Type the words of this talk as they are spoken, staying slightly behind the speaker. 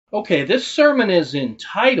Okay, this sermon is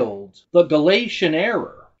entitled The Galatian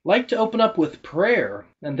Error. I'd like to open up with prayer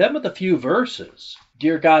and then with a few verses.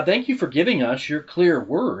 Dear God, thank you for giving us your clear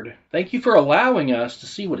word. Thank you for allowing us to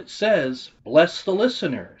see what it says. Bless the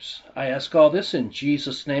listeners. I ask all this in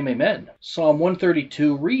Jesus' name, amen. Psalm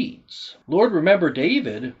 132 reads, Lord, remember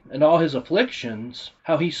David and all his afflictions,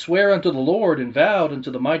 how he sware unto the Lord and vowed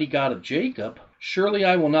unto the mighty God of Jacob, surely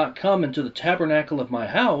I will not come into the tabernacle of my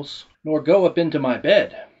house, nor go up into my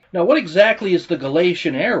bed. Now, what exactly is the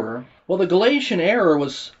Galatian error? Well, the Galatian error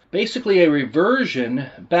was basically a reversion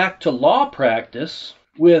back to law practice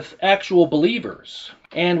with actual believers.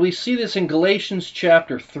 And we see this in Galatians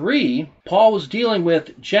chapter 3. Paul was dealing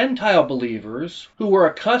with Gentile believers who were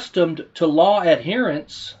accustomed to law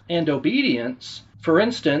adherence and obedience. For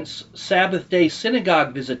instance, Sabbath day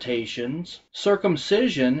synagogue visitations,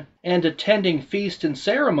 circumcision, and attending feasts and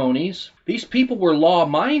ceremonies. These people were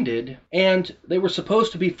law-minded, and they were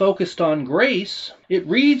supposed to be focused on grace. It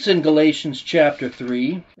reads in Galatians chapter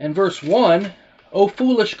 3 and verse 1, O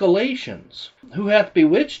foolish Galatians, who hath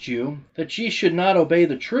bewitched you, that ye should not obey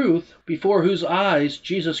the truth, before whose eyes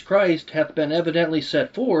Jesus Christ hath been evidently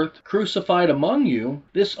set forth, crucified among you?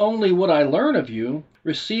 This only would I learn of you.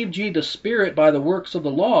 Received ye the Spirit by the works of the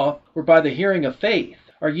law, or by the hearing of faith?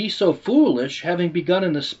 Are ye so foolish, having begun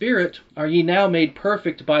in the Spirit, are ye now made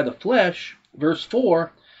perfect by the flesh? Verse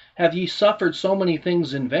 4, Have ye suffered so many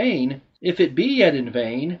things in vain? If it be yet in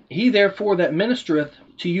vain, he therefore that ministereth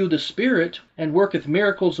to you the Spirit, and worketh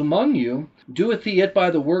miracles among you, doeth he it by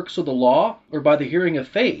the works of the law, or by the hearing of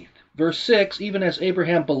faith? Verse 6, Even as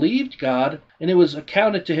Abraham believed God, and it was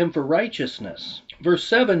accounted to him for righteousness. Verse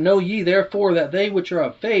 7, Know ye therefore that they which are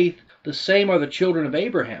of faith, the same are the children of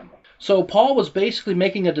Abraham. So Paul was basically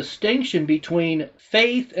making a distinction between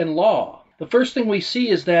faith and law. The first thing we see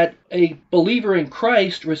is that a believer in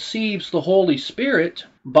Christ receives the Holy Spirit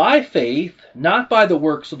by faith, not by the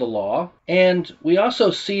works of the law. And we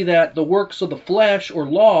also see that the works of the flesh or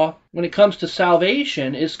law, when it comes to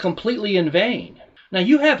salvation, is completely in vain. Now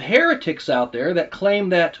you have heretics out there that claim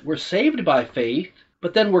that we're saved by faith,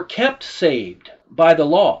 but then we're kept saved by the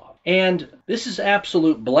law. And this is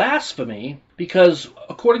absolute blasphemy, because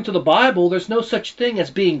according to the Bible, there's no such thing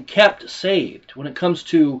as being kept saved when it comes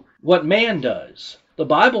to what man does. The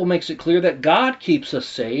Bible makes it clear that God keeps us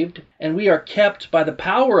saved, and we are kept by the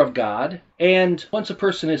power of God. And once a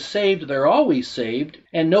person is saved, they're always saved,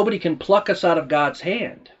 and nobody can pluck us out of God's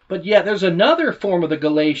hand. But yet there's another form of the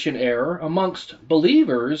Galatian error amongst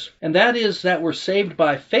believers, and that is that we're saved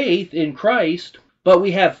by faith in Christ, but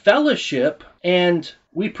we have fellowship, and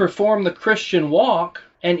we perform the Christian walk,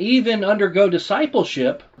 and even undergo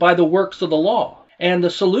discipleship by the works of the law. And the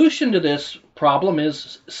solution to this problem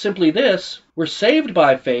is simply this: we're saved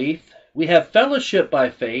by faith, we have fellowship by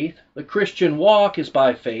faith, the Christian walk is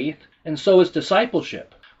by faith, and so is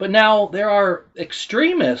discipleship. But now there are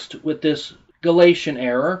extremists with this Galatian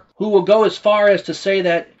error who will go as far as to say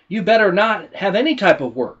that you better not have any type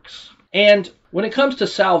of works. And when it comes to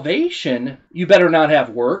salvation, you better not have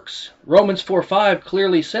works. Romans 4:5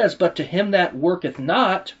 clearly says, But to him that worketh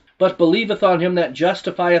not, but believeth on him that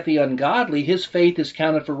justifieth the ungodly, his faith is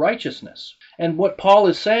counted for righteousness. And what Paul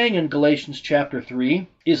is saying in Galatians chapter 3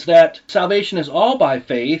 is that salvation is all by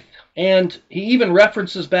faith, and he even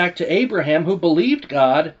references back to Abraham, who believed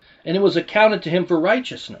God, and it was accounted to him for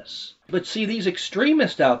righteousness. But see, these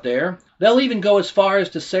extremists out there, they'll even go as far as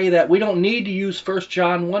to say that we don't need to use 1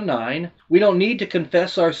 John 1:9, we don't need to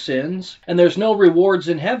confess our sins, and there's no rewards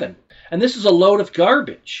in heaven. And this is a load of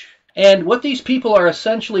garbage. And what these people are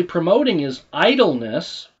essentially promoting is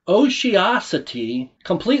idleness, ociosity,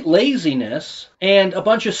 complete laziness, and a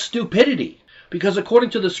bunch of stupidity. Because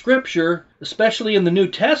according to the Scripture, especially in the New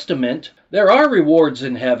Testament, there are rewards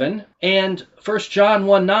in heaven, and 1 John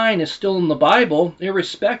 1:9 is still in the Bible,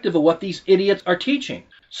 irrespective of what these idiots are teaching.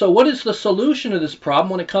 So what is the solution to this problem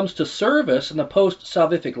when it comes to service in the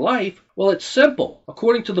post-salvific life? Well, it's simple.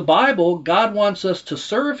 According to the Bible, God wants us to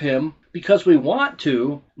serve Him because we want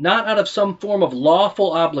to, not out of some form of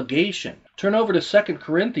lawful obligation. Turn over to 2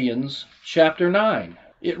 Corinthians chapter 9.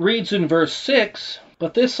 It reads in verse 6,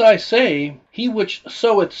 But this I say, he which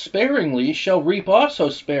soweth sparingly shall reap also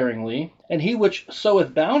sparingly, and he which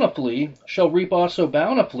soweth bountifully shall reap also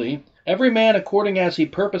bountifully. Every man according as he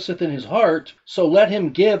purposeth in his heart, so let him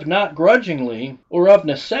give not grudgingly, or of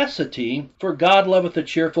necessity, for God loveth a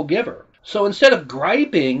cheerful giver. So instead of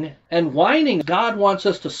griping and whining, God wants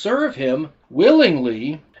us to serve Him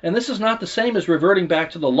willingly. And this is not the same as reverting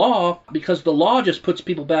back to the law, because the law just puts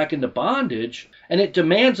people back into bondage, and it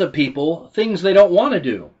demands of people things they don't want to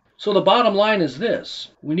do. So the bottom line is this.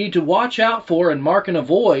 We need to watch out for and mark and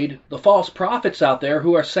avoid the false prophets out there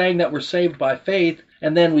who are saying that we're saved by faith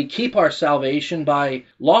and then we keep our salvation by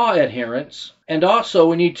law adherence. And also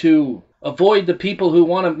we need to avoid the people who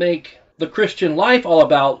want to make the Christian life all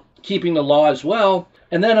about keeping the law as well.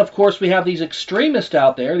 And then, of course, we have these extremists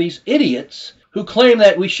out there, these idiots, who claim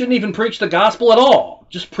that we shouldn't even preach the gospel at all.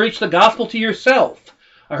 Just preach the gospel to yourself.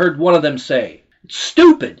 I heard one of them say. It's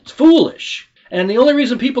stupid. It's foolish. And the only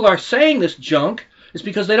reason people are saying this junk is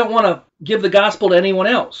because they don't want to give the gospel to anyone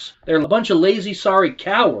else. They're a bunch of lazy, sorry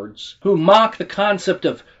cowards who mock the concept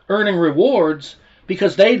of earning rewards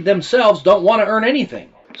because they themselves don't want to earn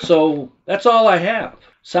anything. So that's all I have.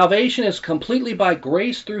 Salvation is completely by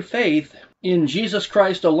grace through faith in Jesus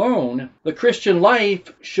Christ alone. The Christian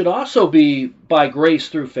life should also be by grace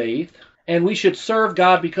through faith, and we should serve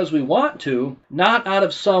God because we want to, not out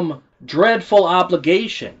of some dreadful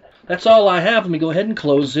obligation. That's all I have. Let me go ahead and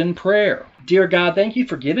close in prayer. Dear God, thank you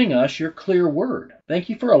for giving us your clear word. Thank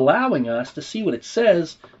you for allowing us to see what it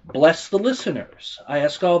says. Bless the listeners. I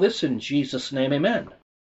ask all this in Jesus' name, amen.